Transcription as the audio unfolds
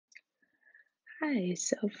Hi,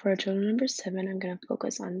 so for children number 7, I'm going to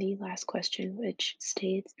focus on the last question, which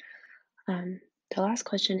states the last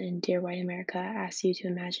question in Dear White America asks you to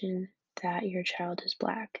imagine that your child is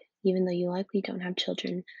Black. Even though you likely don't have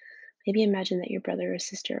children, maybe imagine that your brother or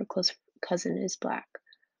sister or close cousin is Black.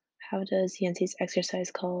 How does Yancy's exercise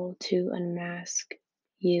call to unmask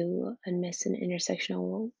you amidst an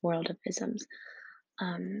intersectional world of isms?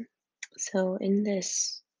 Um, so, in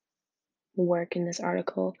this work, in this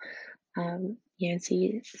article,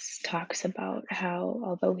 Yancy talks about how,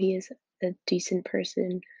 although he is a decent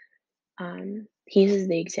person, he uses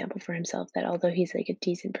the example for himself that although he's like a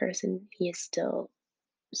decent person, he is still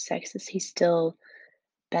sexist. He still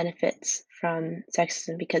benefits from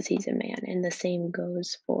sexism because he's a man. And the same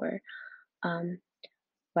goes for um,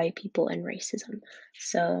 white people and racism.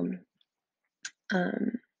 So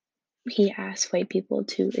um, he asks white people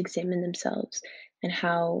to examine themselves and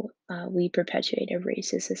how we perpetuate a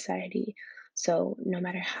racist society. So no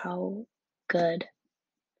matter how good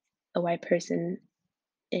a white person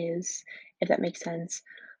is, if that makes sense.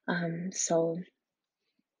 So,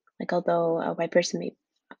 like, although a white person may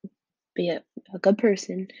be a good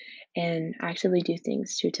person and actively do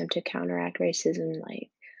things to attempt to counteract racism, like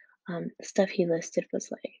the stuff he listed was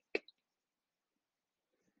like,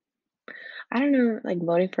 I don't know, like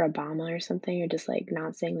voting for Obama or something, or just like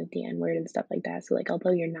not saying like the N word and stuff like that. So, like,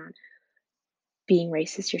 although you're not being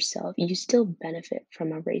racist yourself, you still benefit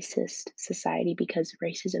from a racist society because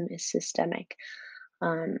racism is systemic.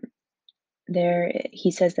 Um,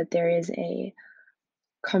 he says that there is a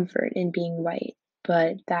comfort in being white,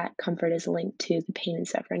 but that comfort is linked to the pain and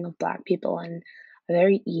suffering of Black people. And a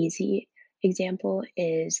very easy example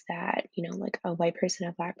is that, like a white person,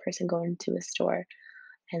 a Black person go into a store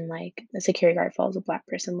and like the security guard follows a Black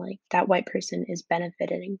person, like that white person is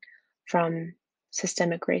benefiting from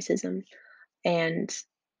systemic racism. And,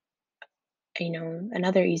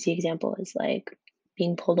 another easy example is like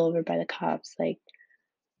being pulled over by the cops. Like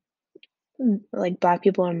Black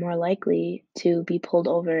people are more likely to be pulled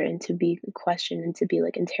over and to be questioned and to be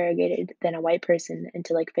like interrogated than a white person and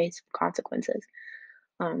to like face consequences.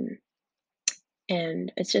 Um,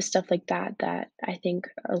 and it's just stuff like that that I think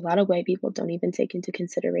a lot of white people don't even take into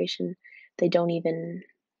consideration. They don't even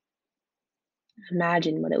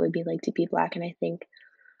imagine what it would be like to be Black. And I think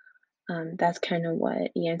that's kind of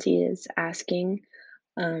what Yancy is asking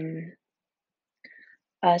um,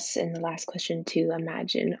 us in the last question to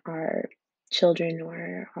imagine our children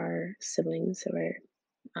or our siblings or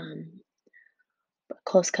um,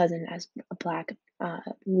 close cousin as a Black.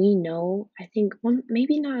 We know, I think, well,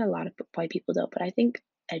 maybe not a lot of white people though, but I think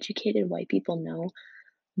educated white people know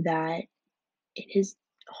that it is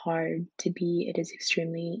hard to be, it is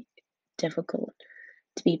extremely difficult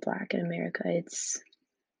to be Black in America.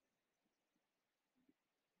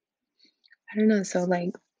 I don't know. So,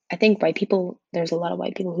 like, I think there's a lot of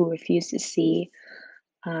white people who refuse to see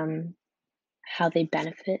um, how they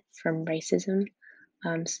benefit from racism.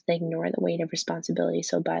 So they ignore the weight of responsibility.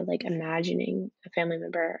 So by like imagining a family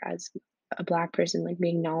member as a Black person, like we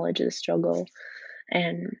acknowledge the struggle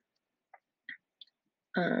and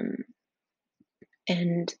um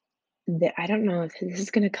and I don't know if this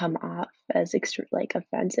is gonna come off as extra like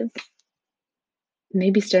offensive.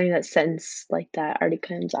 Maybe starting that sentence like that already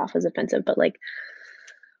comes off as offensive, but like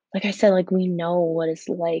I said, like we know what it's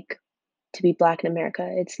like to be Black in America.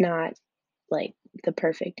 It's not like the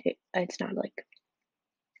it's not like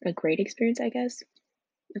a great experience, I guess,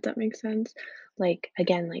 if that makes sense. Like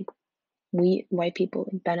again, like we white people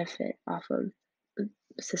benefit off of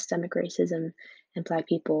systemic racism, and Black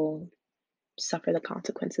people suffer the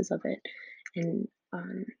consequences of it. And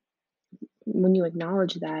when you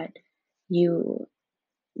acknowledge that, you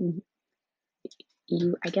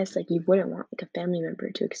I guess like you wouldn't want like a family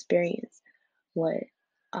member to experience what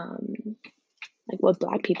um like what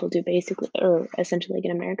Black people do basically, or essentially like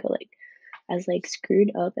in America, like as like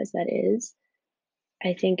screwed up as that is.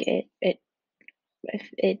 I think it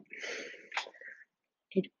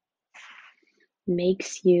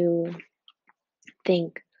makes you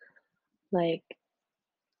think. Like,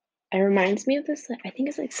 it reminds me of this, like, I think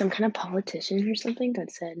it's like some kind of politician or something that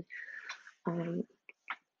said, um,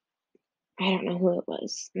 I don't know who it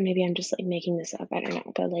was. Maybe I'm just like making this up. I don't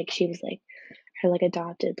know. But like she was like her like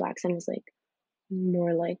adopted Black son was like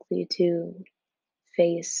more likely to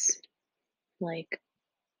face like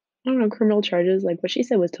I don't know, criminal charges. Like what she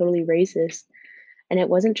said was totally racist. And it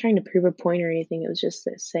wasn't trying to prove a point or anything. It was just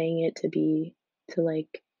saying it to be to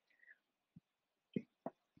like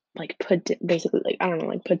basically like I don't know,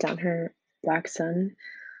 like put down her Black son.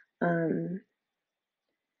 Um,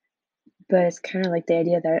 but it's kind of like the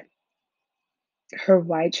idea that her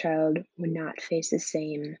white child would not face the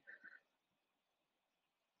same,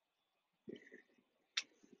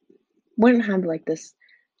 wouldn't have like this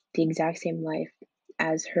the exact same life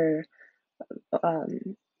as her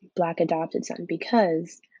um, black adopted son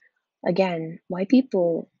because again, white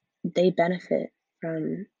people they benefit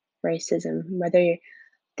from racism, whether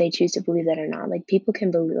they choose to believe that or not. Like people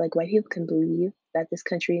can believe, like white people can believe that this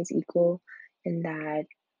country is equal and that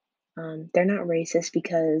they're not racist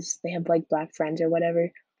because they have like black friends or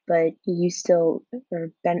whatever. But you still,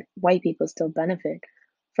 white people still benefit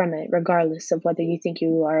from it, regardless of whether you think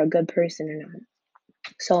you are a good person or not.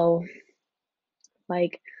 So,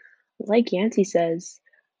 like, Yancy says,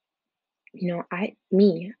 I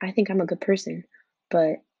think I'm a good person,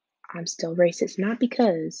 but I'm still racist.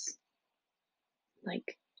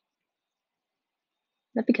 Like,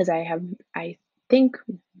 not because I think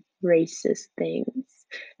racist things,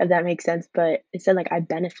 if that makes sense, but instead, like, I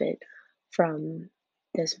benefit from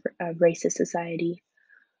this racist society.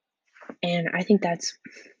 And I think that's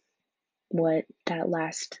what that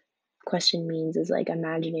last question means is like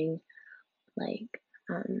imagining like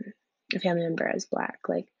um, a family member as black.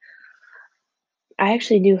 Like, I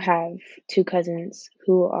actually do have two cousins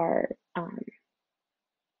who are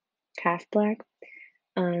half black.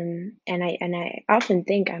 And I often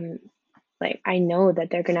think I'm like I know that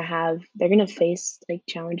they're gonna face like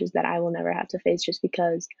challenges that I will never have to face just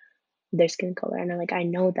because their skin color. And I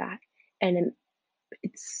know that. And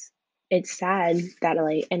it's it's sad that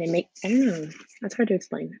like and it make I don't know. It's hard to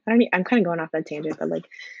explain. I'm kind of going off that tangent, but like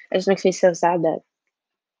it just makes me so sad that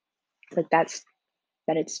like that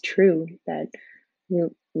it's true that we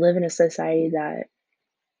live in a society that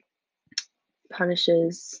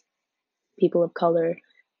punishes people of color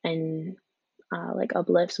and like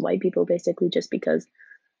uplifts white people basically just because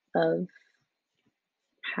of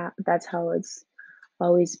how that's how it's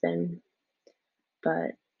always been.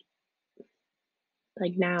 But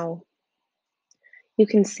like now you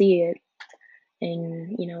can see it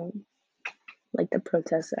in, like the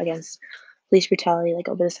protests against police brutality like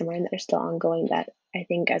over the summer and that are still ongoing that I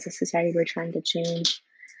think as a society we're trying to change.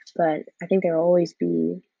 But I think there will always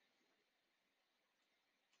be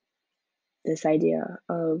this idea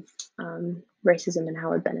of racism and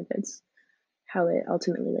how it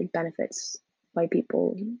ultimately like benefits white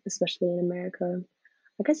people, especially in America.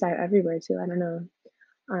 I guess everywhere too. I don't know.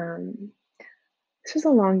 Um, this was a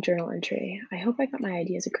long journal entry. I hope I got my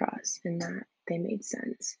ideas across and that they made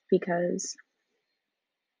sense because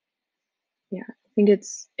yeah, I think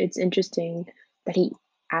it's interesting that he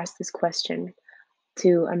asked this question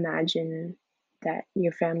to imagine that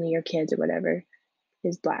your family, your kids or whatever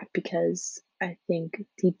is black because I think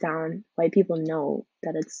deep down white people know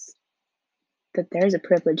that there's a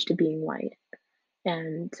privilege to being white.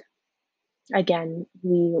 And again,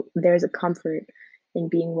 we there's a comfort in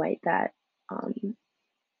being white that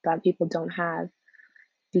black people don't have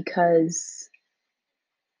because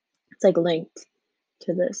it's like linked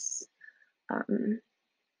to this um,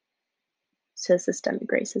 to systemic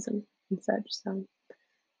racism and such. So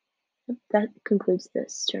that concludes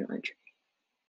this journal entry.